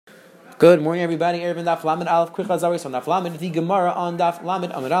Good morning, everybody. Erevin Daf Lamed Aleph Kricha Zaris on Daf Lamed. The Gemara on Daf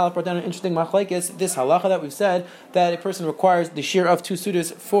Lamed Amid Aleph brought down an interesting machlekes. This halacha that we've said that a person requires the shear of two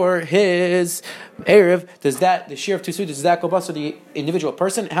sudas for his erev. Does that the shear of two sudas does that go bust the individual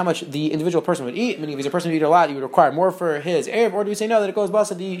person? How much the individual person would eat? Meaning, if he's a person who eat a lot, he would require more for his erev, or do we say no that it goes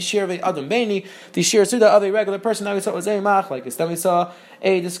bust the shear of a adam beni, the shear suda of a regular person? Now we saw it was a machlekes. Then we saw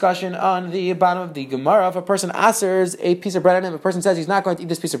a discussion on the bottom of the Gemara. If a person asers a piece of bread on him, a person says he's not going to eat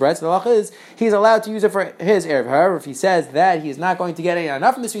this piece of bread, so the halacha is he's allowed to use it for his erev. However, if he says that he is not going to get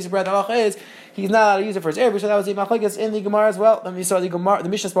enough from this piece of bread, the halacha is he's not allowed to use it for his erev. So that was the machlekes in the Gemara as well. Then we saw the Gemara, the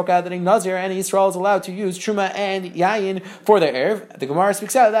Mishnah spoke out that in Nazir and Yisrael is allowed to use truma and yayin for their erev. The Gemara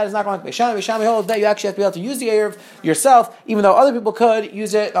speaks out that is not going to be Beishami. Beishami holds that you actually have to be able to use the erev yourself, even though other people could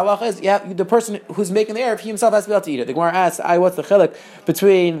use it. The halacha is the person who's making the erev, he himself has to be able to eat it. The Gemara asks, what's the chilek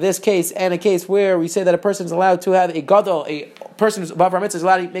between this case and a case where we say that a person is allowed to have a gadol, a person who's above our mitzvah is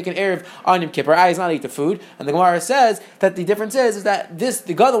allowed to make an erev on Yom Kippur. He's not allowed to eat the food. And the Gemara says that the difference is that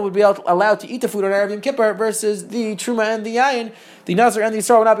the gadol would be allowed to eat the food on Erev Yom Kippur versus the truma and the yayin. The Nazir and the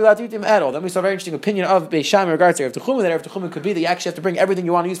Yisrael would not be allowed to eat them at all. Then we saw a very interesting opinion of Beis Shammai in regards to Erev Techumah, that Erev Techumah could be that you actually have to bring everything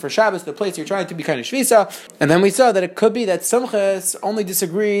you want to use for Shabbos to the place you're trying to be kind of shvisa. And then we saw that it could be that Simchas only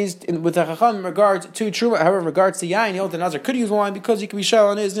disagrees with the Chacham in regards to truma. However, in regards to yayin, he holds the Nazir could use wine because he could be shal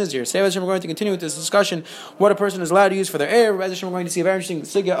on his Nizir. So we're going to continue with this discussion, what a person is allowed to use for their Erev. We're going to see a very interesting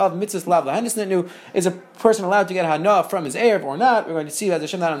sugya of mitzvahs lav lahendisnetnu. Is a person allowed to get hana from his Erev or not? We're going to see that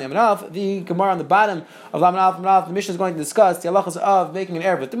Hashem that on the Amanav. The Gemara on the bottom of Lamanaf, the Mishnah is going to discuss the halachas of making an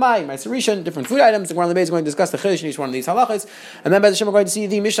Erev with the Mai, Ma'aserishan, different food items. The Gemara on the base is going to discuss the chiddush in each one of these halachas. And then by Hashem we're going to see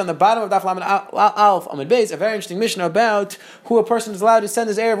the Mishnah on the bottom of Daf Lamed Aleph Amid Beis, a very interesting Mishnah about who a person is allowed to send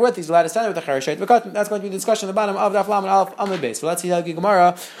his Erev with. He's allowed to send it with a Chereshayt V'katan. That's going to be the discussion on the bottom of Daf Lamed Aleph Amid Beis. So let's see how the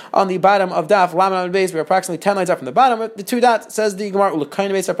Gemara on the bottom of Daf Lamed Amid Beis. We're approximately 10 lines up from the bottom. The two dots says the Gemara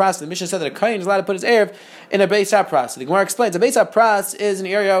Ulakayin Beis HaPras. The Mishnah said that a Kayin is allowed to put his Erev in a Beis HaPras. So the Gemara explains a Beis HaPras is an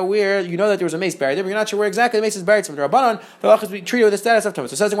area where you know that there was a mace buried there, but you're not sure where exactly the mace is buried. So the Rabbanon, the halachas be treated with the status of Tumah.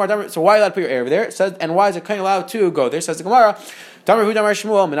 So says the Gemara, so why are you allowed to put your Erev there? It says, and why is a Kayin allowed to go there? Says the Gemara, a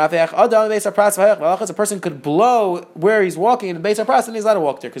person could blow where he's walking in the Beis HaPras, and he's allowed to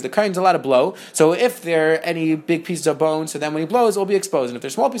walk there because the Kain's allowed to blow. So if there are any big pieces of bone, so then when he blows, it will be exposed. And if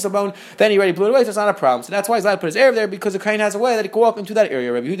there's small pieces of bone, then he already blew it away, so it's not a problem. So that's why he's allowed to put his Erev there, because the Kain has a way that he can walk into that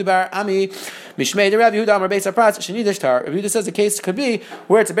area. Rabbi Yehuda bar Ami Mishmei de Rabbi Yehuda Amar Beis HaPras Shenidesh Tar. Rabbi Yehuda says the case could be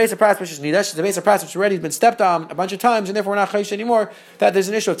where it's a Beis HaPras which is Nidesh, it's a Beis HaPras which already has been stepped on a bunch of times, and therefore we're not chayish anymore. That there's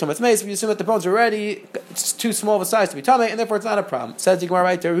an issue of Tumas Meis. If you assume that the bones are already too small of a size to be tummy, and therefore it's not a problem. Says the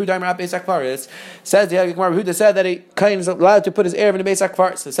Gemara. Says the Gemara, Yehuda said that a Kain is allowed to put his Erev in the Beis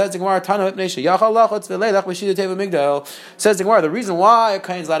HaKfar. So says the Gemara, says the Gemara, the reason why a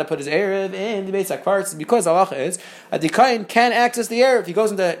Kain is allowed to put his Erev in the Beis HaKfar is because halacha is that the Kain can access the Erev. If he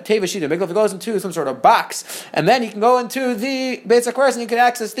goes into Teva Shida, if he goes into some sort of box, and then he can go into the Beis HaKfar and he can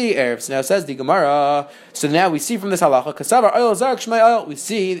access the Erev. So now says the Gemara, so now we see from this halacha, Kasavar oil zark shmei oil, we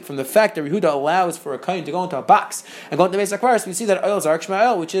see from the fact that Yehuda allows for a Kain to go into a box and go into the Beis HaKfar, so we see that oil zark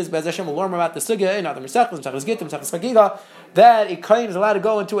shmei, which is Bez Hashem will learn about the sugya in other Mesechus, Mesechus Gittim, Mesechus Chagiga, that a Kain is allowed to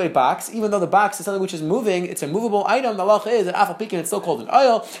go into a box, even though the box is something which is moving, it's a movable item. The halacha is that Afal Pikin, it's still called an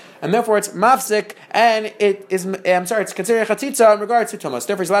oil, and therefore it's mafsik, and it's considered a chatzitza in regards to Tumas.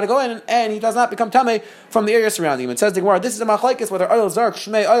 Therefore he's allowed to go in, and he does not become tamei from the area surrounding him. It says the Gemara, this is a machlekes whether oil zark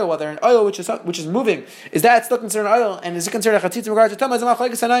shmei oil, whether an oil which is moving, is that still considered an oil, and is it considered a chatzitza in regards to Tumas? Is a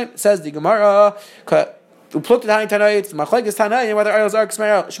machlekes tanaim. Says the Gemara. Upluked Tani Tanait, Machlekes Tanai, whether oils are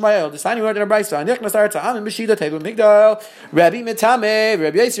Shmael, the signing word in a Brisa, and Nichnas Arta, and Beshida, Table Migdal, Rabbi Metame,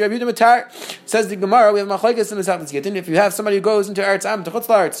 Rabbi Yasi, Rabbi Matar. Says the Gemara, we have Machlekes in the South Gittin. If you have somebody who goes into Artzam, to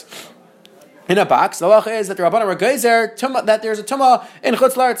Chutzlarts, in a box, the halacha is that the Rabbanan were geyser that there's a tumah in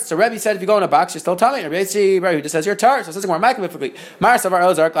Chutz La'aretz. So Rabbi said if you go in a box, you're still tummy. Rabbi just says you're tar. So it says more makabiflically. Mar Savar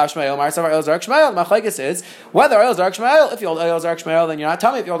El Zark Lav Shmael, Mar Savar El Zark Shmael. Machlekes is whether El Zark Shmael. If you hold El Zark Shmael, then you're not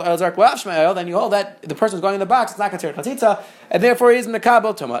tummy. If you hold El Zark Lav Shmael, then you hold that the person's going in the box. It's not considered chatzitza, and therefore he's in the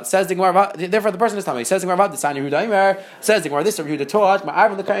kabel tumah. Says the Gemara. Therefore the person is tummy. Says the Gemara. The sign Yehuda Imer. Says the Gemara. This Yehuda taught.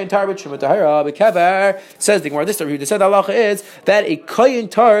 Ma'arvin the kain tar b'shuma tahira b'kever. Says the Gemara. This Yehuda said the halacha is that a kain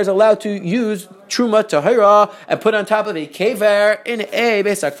tar is allowed to use truma tahira and put on top of a kever in a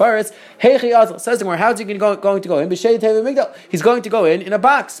Beis HaKfar. Heichi Azal says the Gemara, how's he going to go in? B'shei Teva Migdal. He's going to go in a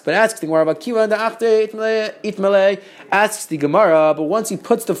box. But asks the Gemara about Kiva and the Achte Itmele. Asks the Gemara, but once he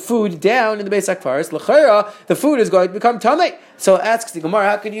puts the food down in the Beis HaKfar, l'chayra, the food is going to become tamei. So asks the Gemara,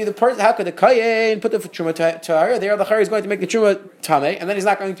 how could the Kayin put the truma tahara there? The Chari is going to make the truma tamei, and then he's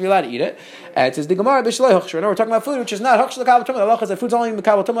not going to be allowed to eat it. And it says the Gemara b'shloi hachshur. No, we're talking about food which is not hachshul l'kabel tumah. The halacha is that food's only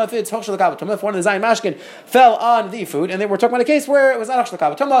l'kabel tumah if it's hachshul l'kabel tumah. If one of the zayin mashkin fell on the food, and then we're talking about a case where it was not hachshul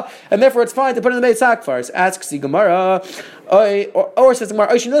l'kabel tumah, and therefore it's fine to put it in the Beit Sakfars. Asks the Gemara, or says the Gemara,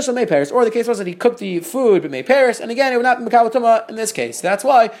 or the case was that he cooked the food but made Paris, and again it would not be l'kabel tumah in this case. That's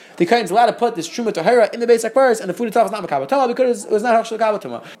why the Kayin is allowed to put this truma tahara in the Beit Sakfars, and the food itself is not l'kabel tumah because it was not hachshul l'kabel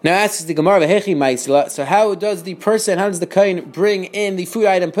tumah. Now asks the Gemara, so how does the Kayin bring in the food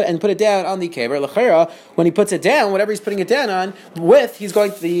item and put it down on the kever? L'chera, when he puts it down, whatever he's putting it down on, he's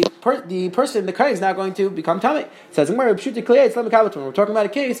going to the Kayin is now going to become tamei. Says we're talking about a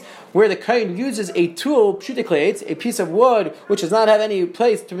case where the Kayin uses a tool, a piece of wood which does not have any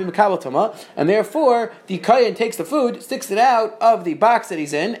place to be mekabel tumah, and therefore the Kayin takes the food, sticks it out of the box that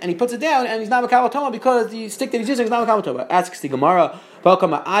he's in, and he puts it down, and he's not mekabel tumah because the stick that he's using is not mekabel tumah. Asks the Gemara,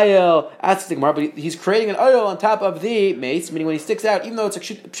 asks the Gemara, but he's creating an oil on top of the mace, meaning when he sticks out, even though it's a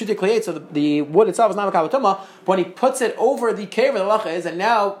pshutei kliyet, so the wood itself is not mekabel tumah, when he puts it over the kever, the halacha is, and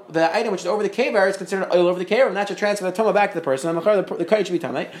now the item which is over the kever is considered oil over the kever, and that should transfer the tumah back to the person, and the kain should be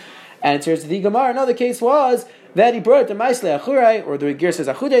tamei. And it says the Gemara, another case was that he brought it to Maislei Achurai, or the Gear says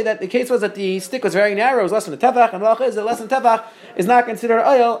Achudei, that the case was that the stick was very narrow, it was less than a tefach, and the halacha is that less than tefach is not considered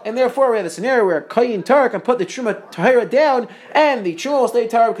oil, and therefore we have a scenario where Kayin Tar can put the Truma Tahira down, and the Truma will stay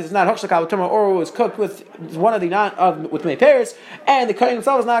Tar because it's not Hachshel l'kabel tumah, or it was cooked with one of the with Mei Paris, and the Kayin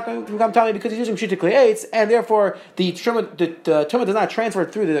himself is not going to become Tamei because he's using Pshutei Kliyetz, and therefore the Truma does not transfer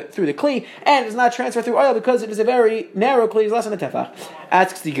through the Kli, and does not transfer through oil because it is a very narrow Kli, it's less than a tefach.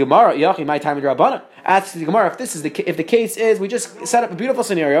 Asks the Gemara, Yachi, my time in Rabbanan. Asks the Gemara, if the case is, we just set up a beautiful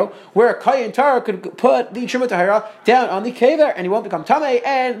scenario where a Kayin Tar could put the Truma Tahira down on the kever, and he won't become Tamei,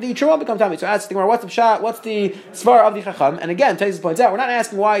 and the Truma won't become Tamei. So asks the Gemara, what's the pshat, what's the svar of the Chacham? And again, Taisus points out, we're not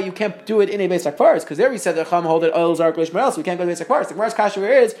asking why you can't do it in a Beit Sakfars, because there we said the Chacham hold it oil zark l'ishmael, so we can't go to Beit Sakfars. The Gemara's kasha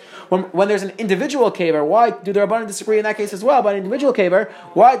is, when there's an individual kever, why do the Rabbanan disagree in that case as well? But an individual kever,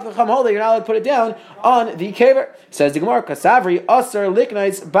 why do the Chacham hold it? You're not allowed to put it down on the kever. Says the Gemara, Kasavri, Asar,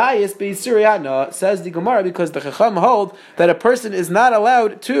 Liknais, Bias, Beisuriyadna. Says the Gemara, because the Chacham hold that a person is not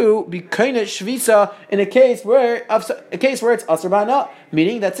allowed to be kaina shvisa in a case where it's asar ba'ana,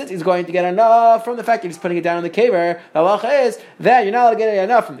 meaning that since he's going to get enough from the fact that he's putting it down on the kever, the halacha is that you're not allowed to get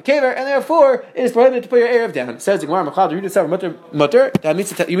enough from the kever, and therefore it is prohibited to put your erev down. Says the Gemara, Machal, read it mutter. That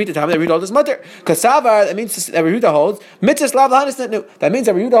means you mean to tell me that read all this mutter. Kasavar, that means that Rehuda holds mitzvah lav lahanis. That means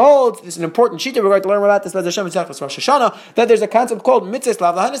that Rehuda holds. This is an important sheet that we're going to learn about this by Hashem Rosh Hashanah, that there's a concept called mitzvah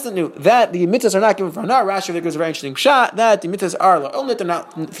lav lahanis, that the mitzvahs are not given for anar. Rashi gives a very interesting shot that the mitzvahs are la'omlit, they're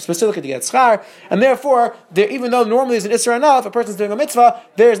not specifically to get schar, and therefore, even though normally is an isra enough, if a person's doing a mitzvah,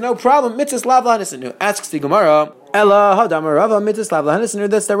 there is no problem. Mitzvahs lav lahanis. Asks the Gemara, Ella hadam Rava mitzvah lav lahanis.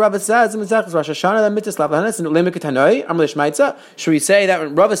 That's the Rava says in Masechtas Rosh Hashanah that mitzvah lav lahanis lemikatanoi amlish ma'itza. Should we say that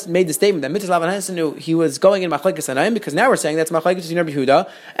when Rava made the statement that mitzvah lav lahanis he was going in machlekes anayim, because now we're saying that's machlekes in Rabbi Yehuda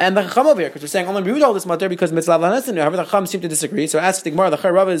and the Chacham over here, because we're saying only Rabbi Yehuda hold this matter because mitzvah lav lahanis. However, the Chacham seem to disagree. So ask the Gemara, the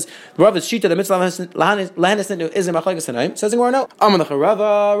Rava's shita the mitzvah lahanis is in machlekes anayim. Says the Gemara, no.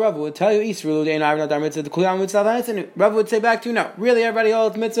 Rava would tell you Yisrael dein avnei dar mitzvah the kuliyam mitzvah lahanis. Rava would say back to you, no, really everybody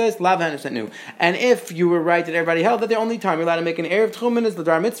holds mitzvahs lav lahanis. And if you were right that everybody held that the only time you're allowed to make an erev tchumen is the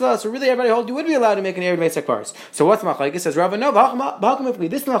dar mitzvah, so really everybody hold you would be allowed to make an erev Beit Sakfars. So what's machlekes? Says Rava, no,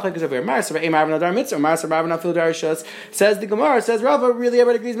 this machlekes over here. Marsa ve'em avna dar mitzvah, marsa avna fil dar shas. Says the Gemara, says Rava, really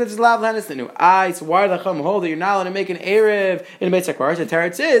everybody agrees mitzvah lav lahanis. So why the Chacham hold that you're not allowed to make an erev in a Beit Sakfars? The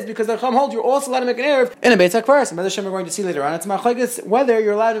teretz is because the Chacham hold you're also allowed to make an erev in a Beit Sakfars. And Hashem we're going to see later on. It's machlekes whether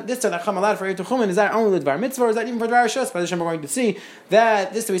you're allowed to, this time the Chacham allowed for erev tchumen, is that only the dvar mitzvah or is that even for dvar shas? Hashem we're going to see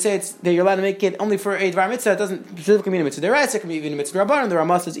that this time we say it's that you're allowed to make it only for a dvar mitzvah. It doesn't specifically mean a mitzvah deraisa, it can be even a mitzvah rabbanan. The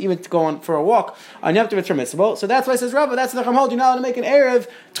Ramah says even to go on for a walk on Yom Tov it's permissible. So that's why it says Rava, that's the Chacham hold you're not allowed to make an erev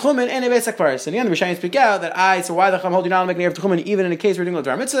tchumen in a Beit Sakfars. And again the Rishonim speak out that so why the Chacham hold you're not allowed to make an erev tchumen even in a case where you're doing a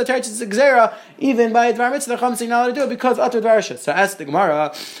dvar mitzvah? The teretz is a gzera, even by a dvar mitzvah the Chacham saying you're not allowed to do it because atur dvar shas. So ask the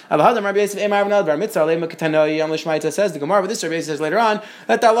Gemara, Avhadam Rabbi Yosef Emar Avnal dvar mitzvah leim katanoi yom lishmaita. Says the Gemara, but this Rabbi says later on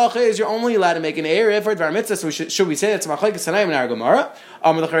that the halacha is you're only allowed to make an erev for dvar mitzvah. So should we say that's machlekes tanaim in our Gemara?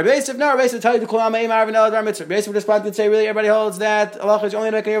 Rabbi Yosef, no, Rabbi Yosef tell you the kulam Emar Avnal dvar mitzvah. Rabbi Yosef would respond and say really everybody holds that halacha is only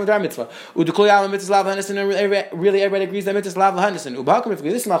to make an erev dvar mitzvah. Udekulam mitzvah lav lahanis, really everybody agrees that mitzvah lav lahanis. Ubahakim if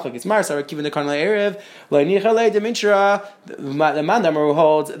this machlekes Marsa given the karnal erev leinichale deminshra. The Mandamar who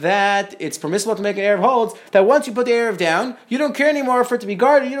holds that it's permissible to make an erev holds that once you put the erev down, you don't care anymore for it to be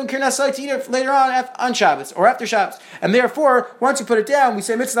guarded. You don't care necessarily to eat it later on Shabbos or after Shabbos. And therefore, once you put it down, we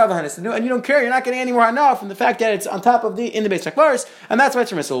say mitzvah lav lahanis, and you don't care. You're not getting any more hana from the fact that it's on top of in the Beit Sakfars, and that's why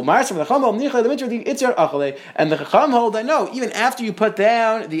it's permissible. And the Chacham hold that no, even after you put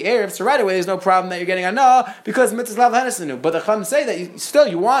down the Erev, so right away there's no problem that you're getting Anah because Mitzvah Lav Hanesenu. But the Chacham say that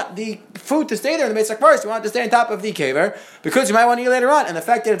you want the food to stay there in the Beit first. You want it to stay on top of the Kever because you might want to eat later on. And the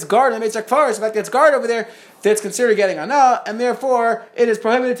fact that it's guard in the Beit first, the fact that it's guard over there, that's considered getting Anah, and therefore it is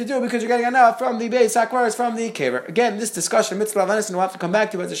prohibited to do because you're getting Anah from the Beit Sakvaris, from the Kever. Again, this discussion, Mitzvah Lav Hanesenu, we'll have to come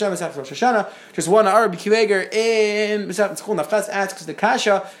back to as Hashem is after Rosh Hashanah. Just one Arabi Kiveger in Mesach Tzchul Nafchas asks the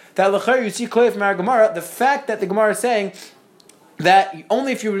Kasha that L'cher you see clearly from our Gemara, the fact that the Gemara is saying that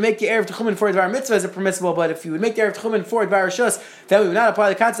only if you would make the Erev Techumen for Dvar Mitzvah is it permissible, but if you would make the Erev Techumen for Dvar Rishus, then we would not apply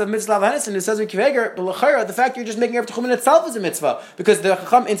the concept of Mitzvah Lav Hanesenu. It says in Kiveger, but L'chayra, the fact you're just making Erev Techumen itself is a mitzvah, because the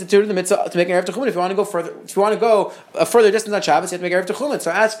Chacham instituted the mitzvah to make an Erev Techumen. If you want to go further, if you want to go a further distance on Shabbos, you have to make Erev Techumen. So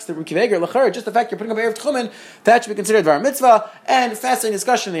asks the Kiveger, L'chayra, just the fact you're putting up Erev Techumen, that should be considered Dvar Mitzvah. And fascinating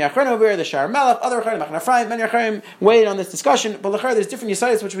discussion in the Achron over here, the Shar Melech, other Achron, Machna Ephraim, many Achron weighed on this discussion. But L'chayra, there's different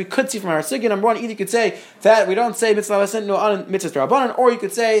Yisaitis which we could see from our Sigin. Number one, either you could say that we don't say Mitzvah Lav Hanesenu on Mitzvah D'Rabbanan, or you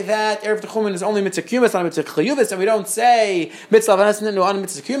could say that Erev Techumen is only Mitzvah Kumis, not Mitzvah Chayuvis, and we don't say Mitzvah Lav Hanesenu on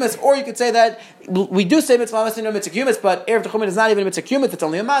Mitzvah Kumis, or you could say that we do say Mitzvah Lav Hanesenu on Mitzvah Kumis, but Erev Techumen is not even a Mitzvah Kumis, it's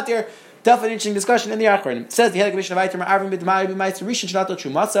only a Matir. Definitely interesting discussion in the Achron. It says the Hegel Mishnah Vayter Ma'arvim B'Dmai B'Maiser Rishon Shnato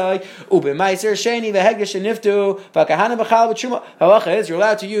Chumasai U'B'Maiser Sheni V'Hegel Sheniftu V'Kahana B'Chal B'Chuma. Halacha is you're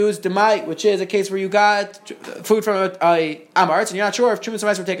allowed to use Dmai, which is a case where you got food from a Amartz and you're not sure if Chumas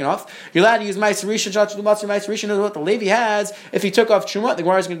and Maiser were taken off. You're allowed to use Maiser Rishon Shnato Chumasai. Maiser Rishon is what the Levi has. If he took off Chuma, the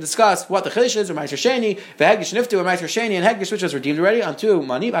Gemara is going to discuss what the Chiddush is, or Maiser Sheni V'Hegel Sheniftu, or Maiser Sheni and Hegel, which was redeemed already onto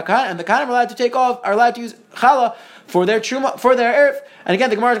Mani V'Kahana, and the Kahana are allowed to take off, are allowed to use Chala for their Chuma, for their Erev. And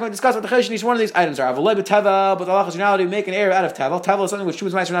again, the Gemara is going to discuss what the Chiddush in each one of these items are. Avalei b'teva, but the halacha is you're not allowed to make an Erev out of Tevel. Tevel is something which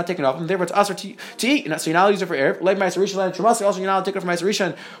Shumas Meiser are not taken off, and therefore it's usher to eat. So you're not allowed to use it for Erev. Leib Meiser Rishon, Leib Shumas, also you're not allowed to take it for Meiser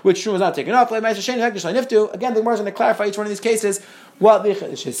Rishon, which Shumas is not taken off. Leib Meiser Sheni, Hekdesh, Niftu. Again, the Gemara is going to clarify each one of these cases what the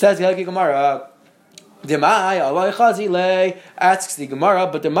Chiddush is. It says the Helgi Gemara. Demai, Allah Chazi le asks the Gemara,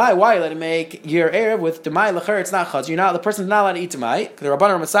 but Demai, why let it make your Erev with Demai Lecher? It's not Chazi. You're not, the person's not allowed to eat Demai. The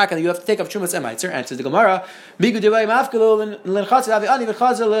Rabbanan Masak, and you have to take up Chumas and Meiser. Answers the Gemara, Bigu Demai Mafkalu Len Chazi Avi Ani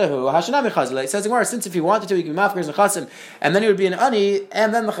V'Chazi Lehu Hashanami Chazi le. It says the Gemara, since if he wanted to, he could be Mafkers and Chazim, and then he would be an Ani,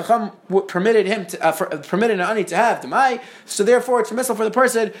 and then the Chacham permitted him to permitted an Ani to have Demai. So therefore, it's permissible for the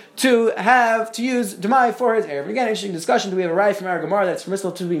person to use Demai for his Erev. And again, interesting discussion. Do we have a right from our Gemara that's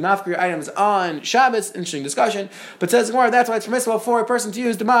permissible to be Mafker items on Shabbos? Interesting discussion, but says the Gemara that's why it's permissible for a person to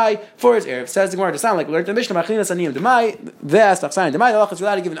use Demai for his Erev. Says the Gemara to sound like we learned the Mishnah Machlinas Aniyim Demai, Ve'as Tachsayin Demai. The halacha is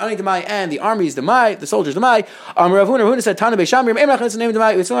allowed to give an Ani Demai and the armies Demai, the soldiers Demai. Ravuna said Tana Beishamir Machlinas Aniyim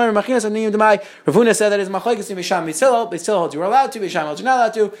Demai. Yitzchak Machlinas Aniyim Demai. Ravuna said that is Machlekes Beisham Yitzchak. Yitzchak holds you are allowed to, Beisham holds you're not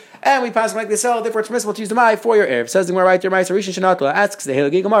allowed to, and we pass like this. Therefore, it's permissible to use Demai for your Erev. Says the Gemara right there. Ma'aser Rishon Shenatla asks the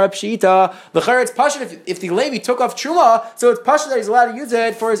Hilgi Gemara Pshita. L'cher it's pashut if the Levi took off Truma, so it's pashut that he's allowed to use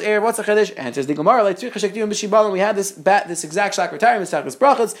it for his Erev. What's the Chiddush? And says the Gemara like we had this exact shakratari in Mesachos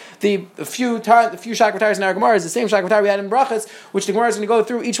Brachos. The few shakrataris in our Gemara is the same shakratari we had in Brachos, which the Gemara is going to go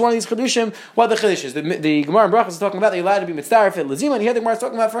through each one of these Chiddushim, what the Chiddush is. The Gemara in Brachos is talking about that you're allowed to be mitzdaref at Lazima, and here the Gemara is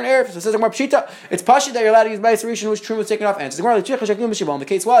talking about for an Erev. So it says the Gemara Pshita, it's Pashit that you're allowed to use Ma'aser Rishon, which Truma was taken off. And so the Gemara the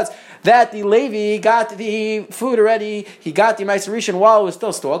case was that the Levi got the food already, he got the Ma'aser Rishon while it was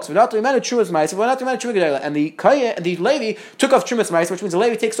still stalks, and the Levi took off Trumas Ma'aser, which means the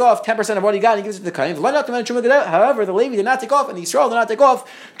Levi takes off 10% of what he got and he gives it to the Kayin. However, the Levi did not take off, and the Yisrael did not take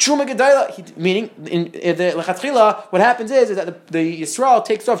off Truma Gedaila. Meaning, in the Lechatchila, what happens is that the Yisrael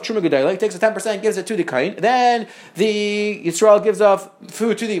takes off Truma Gedaila, he takes the 10%, gives it to the Kain. Then the Yisrael gives off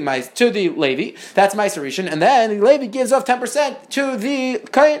food to the Levi. That's Ma'aser Rishon, and then the Levi gives off 10% to the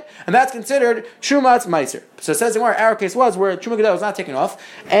Kain, and that's considered Trumas Ma'aser. So it says in where our case was where Truma Gedaila was not taken off,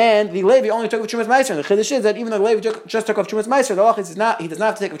 and the Levi only took off Trumas Ma'aser. And the Chiddush is that even though the Levi just took off Trumas Ma'aser, the Lach is not, he does not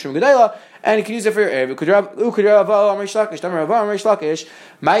have to take off Truma Gedaila, and he can use it for your Erev. The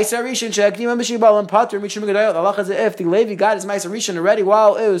halacha is if the Levi got his Ma'aser Rishon already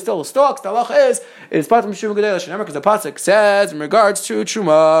while it was still stalks, the halacha is it's part of Truma Gedaila. Because the pasuk says in regards to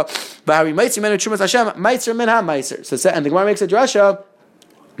Truma, Bahari Ma'aser Menu Trumas Hashem Ma'aser Min Ha Ma'aser. So and the Gemara makes a drasha.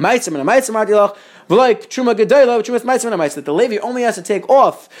 Ma'aser Min Ha Ma'aser Martilach. Like Truma Gedaila, Trumas Ma'aser and Ma'aser, that the Levi only has to take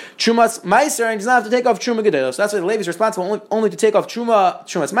off Trumas Ma'aser and he does not have to take off Truma Gedaila. So that's why the Levi is responsible only to take off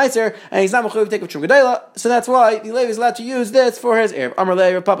Trumas Ma'aser, and he's not mechuyev to take off Truma Gedaila. So that's why the Levi is allowed to use this for his Erev. Amar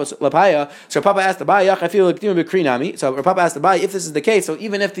Le Rav Papa Lapaya. So Rav Papa asked the Bai, I feel like B'Krinami. So Rav Papa asked the Bai, if this is the case, so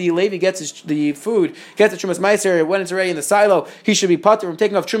even if the Levi gets the food, gets the Trumas Ma'aser when it's already in the silo, he should be patur from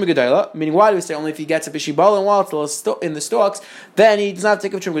taking off Truma Gedaila. Meaning, why do we say only if he gets a b'shibal and while it's still in the stalks, then he does not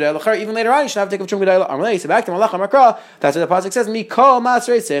take off of Trum Gedayla. Even later on, you should have to take of Trum Gedayla. Amalei, so back to Malach Makra. That's what the pasuk says. Mikol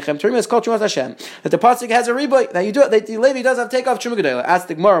Masrei Sechem Trumas Kol Trumas Hashem. That the pasuk has a riboy. That you do it. That the Levi does have to take off Trum Gedayla. Ask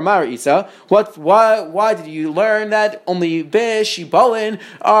the Gemara, Mara Isa. Why did you learn that only Bish Shibolin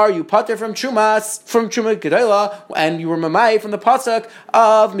are you pater from Trumas from Truma Gedayla, and you were mamai from the pasuk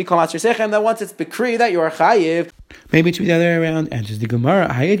of Mikol Masrei Sechem that once it's decreed that you are chayiv. Maybe it should be the other way around. And just the Gemara,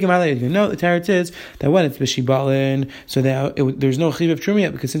 no, the Teretz is that when it's Bishibalin, so that there's no Chiv of Truma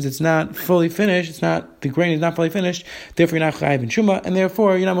yet, because since it's not fully finished, the grain is not fully finished, therefore you're not Chayiv in Truma, and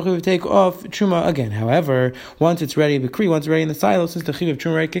therefore you're not Mechuyev to take off Truma again. However, once it's ready, once it's ready in the silo, since the Chiv of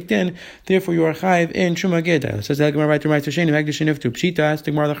Truma already kicked in, therefore you are Chayiv in Truma Gedayla. Says the Gemara right to Ma'aser Sheni, Hegdish Niftu Pshita,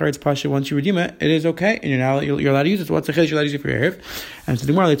 the Gemara the Charetz Pasha, once you redeem it, it is okay, and you're allowed to use it. So what's the Chiddush you're allowed to use it for your Erev? And so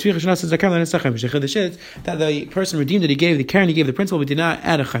the Gemara, the Tzvicha says the Chiddush is that the person redeemed it, he gave the Karen, he gave the principal, but did not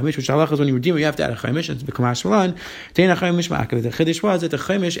add a chaimish, which halacha is when you redeem it, you have to add a chaimish, and it's become hashmalan. Deina chaimish ma'akev. The chiddush was that the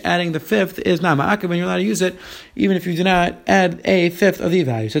chaimish adding the fifth is not ma'akev, and you're allowed to use it even if you do not add a fifth of the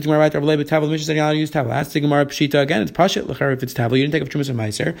value. So it's Gemara right to Rabbi Table, the Mishnah said you're allowed to use table. Ask the Gemara Pshita again. It's pashit l'cher if it's table. You didn't take up trumas and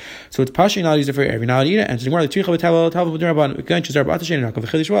meiser, so it's pashit. You're not allowed to use it for every. You're not allowed to eat it. And so the Gemara the tzicha table b'drabanan. Again, she's rabbat shein nakov. The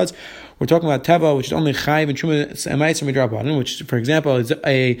chiddush was we're talking about teva, which is only chayiv and trumas and meiser midrabanan, which, for example, is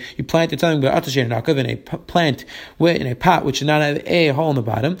you plant something but atashein nakov in a plant in a pot which does not have a hole in the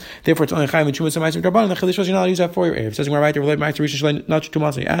bottom. Therefore, it's only chayiv and trumas and meiser midrabanan. The chiddush was you're not allowed to use that for your erev. Says Gemara right there, relate meiser rishon not too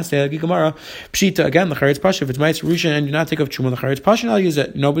much. Ask the Gemara Pshita again. The charetz pasha if it's meiser rishon and do not take of truma the charetz pasha, you're not allowed to use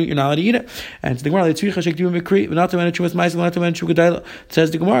it. Nobody, you're not allowed to eat it. And so the Gemara the tzvicha shekdu v'kri not to manage trumas meiser not to manage Truma Gedayla.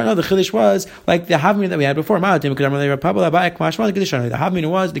 Says the Gemara no, the chiddush was like the havmin that we had before. The havmin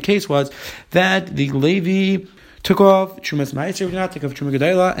was, the case was that the Levi took off Trumas Meiser, did not take off Truma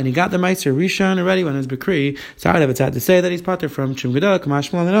Gedayla, and he got the Meiser Rishon already when it was Bekri. So it's had to say that he's pater from Truma Gedayla.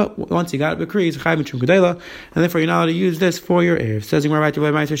 Kamashmal, once he got it Bekri, he's chayiv in Truma Gedayla, and therefore you're not allowed to use this for your erev. Says the Gemara right to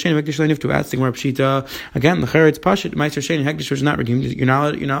Meiser Sheni Hekdish Leiniftu. Ask the Gemara Pshita again. The Charetz Pashit Meiser Sheni Hekdish was not redeemed. You're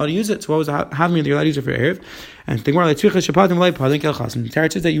not allowed to use it. So what was the havmin that you're allowed to use it for erev? And the Gemara the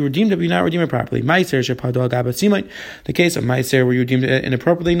Teretz says that you redeemed it, but you not redeem it properly. Meiser Shepadu Agaba Simait. The case of Meiser where you redeemed it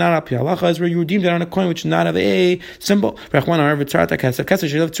inappropriately, not up halacha, is where you redeemed it on a coin which does not have a symbol. It has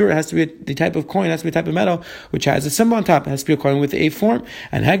to be the type of coin, it has to be a type of metal which has a symbol on top. It has to be a coin with a form.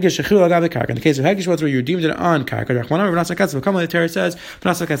 And Hegdish in the case of Hegdish was where you redeemed it on karka. The Torah says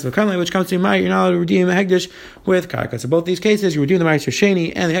which comes to mind, you're not allowed to redeem a Hegdish with karka. So both these cases you redeem the Meiser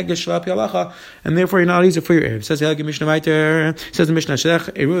Sheni and the Hegdish Shalapi Halacha, and therefore you're not allowed to use it for your erev. Says the Mishnah Weiter, says the Mishnah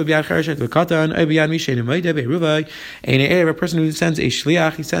Shech Eruv B'Yad Chereshet V'Katan B'Yad Mishen Moedeh Be'Eruvai. And an erev, a person who sends a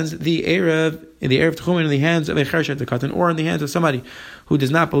shliach, he sends the erev in the erev Tchumen in the hands of a Chereshet V'Katan, or in the hands of somebody who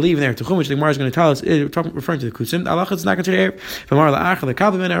does not believe in the erev Tchumen, which the Gemara is going to tell us, referring to the kusim. Allah is not considered erev.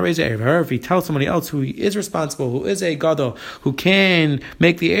 However, if he tells somebody else who is responsible, who is a gadol, who can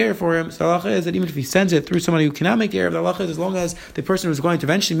make the erev for him, so Allah is that even if he sends it through somebody who cannot make the erev, Allah is as long as the person who is going to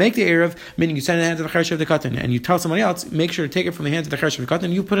eventually make the erev, meaning you send it in the hands of the Chereshet V'Katan, and you tell somebody else, make sure to take it from the hands of the Chereshet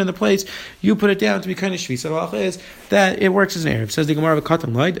V'Katan, you put it in the place, you put it down to be kind of shvi. So Allah is that it works as an erev. Says the Gemara of a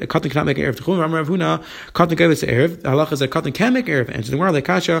Katan lied, a Katan cannot make an erev. Rav Huna, Katan gave us an erev. Allah is that Katan can make erev. And so the Gemara like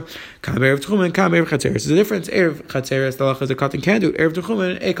Kasha, Kam erev Tchumen, Kam erev Chatzeres. There's a difference. Erev Chatzeres, Allah is that Katan can do. Erev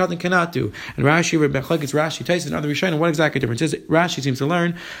Tchumen, a Katan cannot do. And Rashi, it's Rashi, Tais, and other Rishonim. What exactly difference is? Rashi seems to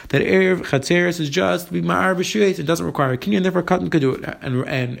learn that erev Chatzeres is just to be ma'ar b'shuyet. It doesn't require a kinyan, therefore Katan could do it. And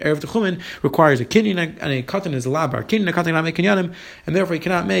erev Tchumen requires a kinyan, and a Katan is a labar. Kinyan, a Katan cannot make kinyanim, and therefore he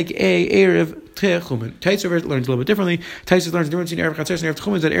cannot make a erev Tchumen. Tais learns a little bit differently. Tais learns the difference between erev Chatzeres and erev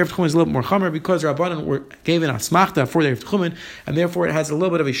Tchumen is that erev Tchumen is a little bit more chamer because Rabbanan gave an asmachta for the erev Tchumen, and therefore it has a little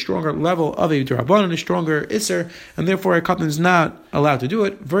bit of a stronger level of a Rabbanan, a stronger Isser, and therefore a Katan is not allowed to do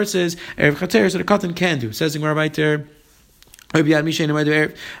it, versus erev Chatzeres that a Katan can do. Says the Gemara right there. Man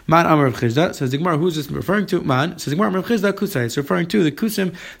Amar Rav Chizda, says the Gemara, who is this referring to? Man says the Gemara, Rav Chizda Kusai. It's referring to the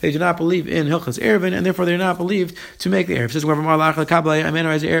Kusim. They do not believe in Hilchas Erevin, and therefore they are not believed to make the Erev. Says the Gemara,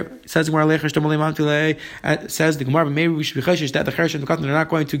 says the Gemara, says the Gemara, maybe we should be chashish that the Chereshet and the Katan are not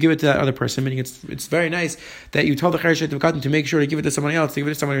going to give it to that other person. Meaning it's very nice that you told the Chereshet and the Katan to make sure to give it to somebody else, to give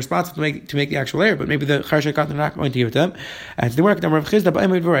it to somebody responsible to make the actual Erev, but maybe the Chereshet and Katan are not going to give it to them. And so the Gemara, Rav Chizda,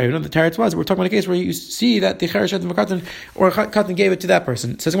 the Teretz was, we're talking about a case where you see that the Chereshet and the Katan or Katan gave it to that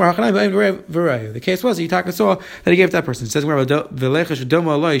person. It says the case was Yitaka saw that he gave it to that person. It says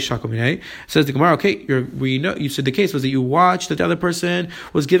the Gemara, okay, we know you said the case was that you watched that the other person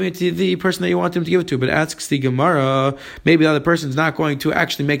was giving it to the person that you want him to give it to, but asks the Gemara, maybe the other person is not going to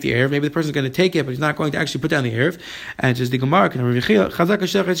actually make the erev. Maybe the person is going to take it, but he's not going to actually put down the erev. And says the Gemara, no,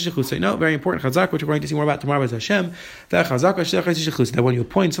 very important chazak, which we're going to see more about tomorrow as Hashem. That when you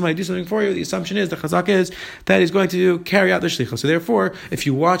appoint somebody to do something for you, the assumption is the chazak is that he's going to carry out the shlichus. So therefore, if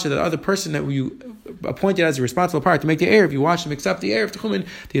you watch that other person that you appointed as a responsible party to make the erev, you watch him accept the erev techumen,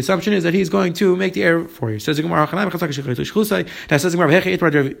 the assumption is that he's going to make the erev for you. Says the Gemara,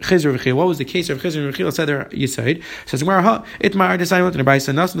 what was the case of Chizr and Rechila said there Yisaid? Says the Gemara, Itmar decided to buy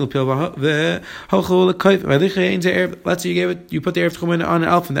Sanasnul Pilva the Hochul Koif Valicha in the erev. Let's say you put the erev techumen on an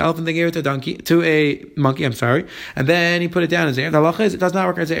elephant. The elephant they gave it to a monkey. I'm sorry, and then he put it down as erev. The halacha is it does not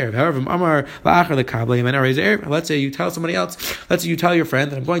work as an erev. However, Amar la'achar lekabli and erev. Let's say you tell somebody else. Let's say you tell your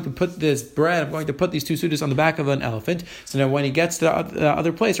friend that I'm going to put this bread. I'm going to put these 2 sudas on the back of an elephant. So now when he gets to the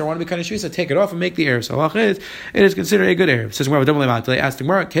other place or want to be kind of shvisa, take it off and make the erev. So halacha is it is considered a good erev. Says Gemara, they asked the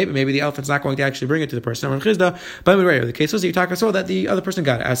Gemara, okay, but maybe the elephant's not going to actually bring it to the person. But the case was that you talk so that the other person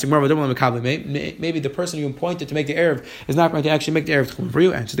got it. Asked the Gemara, maybe the person you appointed to make the erev is not going to actually make the erev for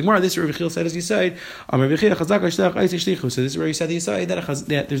you. And so the Gemara, this Rav Chil said as you said, so this is where you said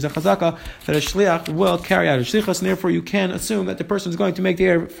that there's a chazaka that a shliach will carry out a shlichus, and therefore you can assume that the person is going to make the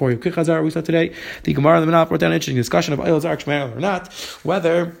erev for you. Quick chazar we saw today. The Gemara in the Menaf brought down an interesting discussion of oil zark shmeil or not,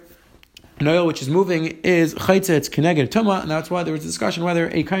 whether an oil which is moving is chaytzetz keneged tuma, and that's why there was a discussion whether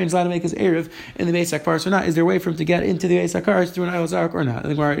a kohen is allowed to make his erev in the Beis HaKfaros or not. Is there a way for him to get into the Beis HaKfaros through an oil zark or not?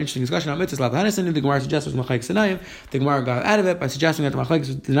 The Gemara, interesting discussion on mitzvahs lav hanesin. The Gemara suggests was machlekes sanayim. The Gemara got out of it by suggesting that the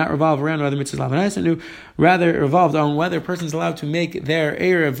machlekes did not revolve around whether mitzvahs lav hanesin, rather it revolved on whether a person is allowed to make their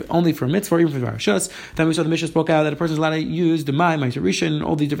erev only for mitzvah or even for the parashas. Then we saw the Mishnah spoke out that a person is allowed to use the mai, ma'aser rishon,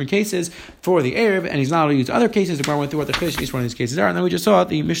 all these different cases for the erev, and he's not allowed to use other cases. The Gemara went through what the chiddush each one of these cases are, and then we just saw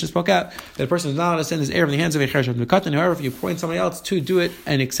the Mishnah spoke out that a person is not allowed to send his erev in the hands of a chershat mekatan. However, if you appoint somebody else to do it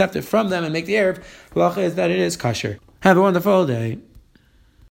and accept it from them and make the erev, the halacha is that it is kasher. Have a wonderful day.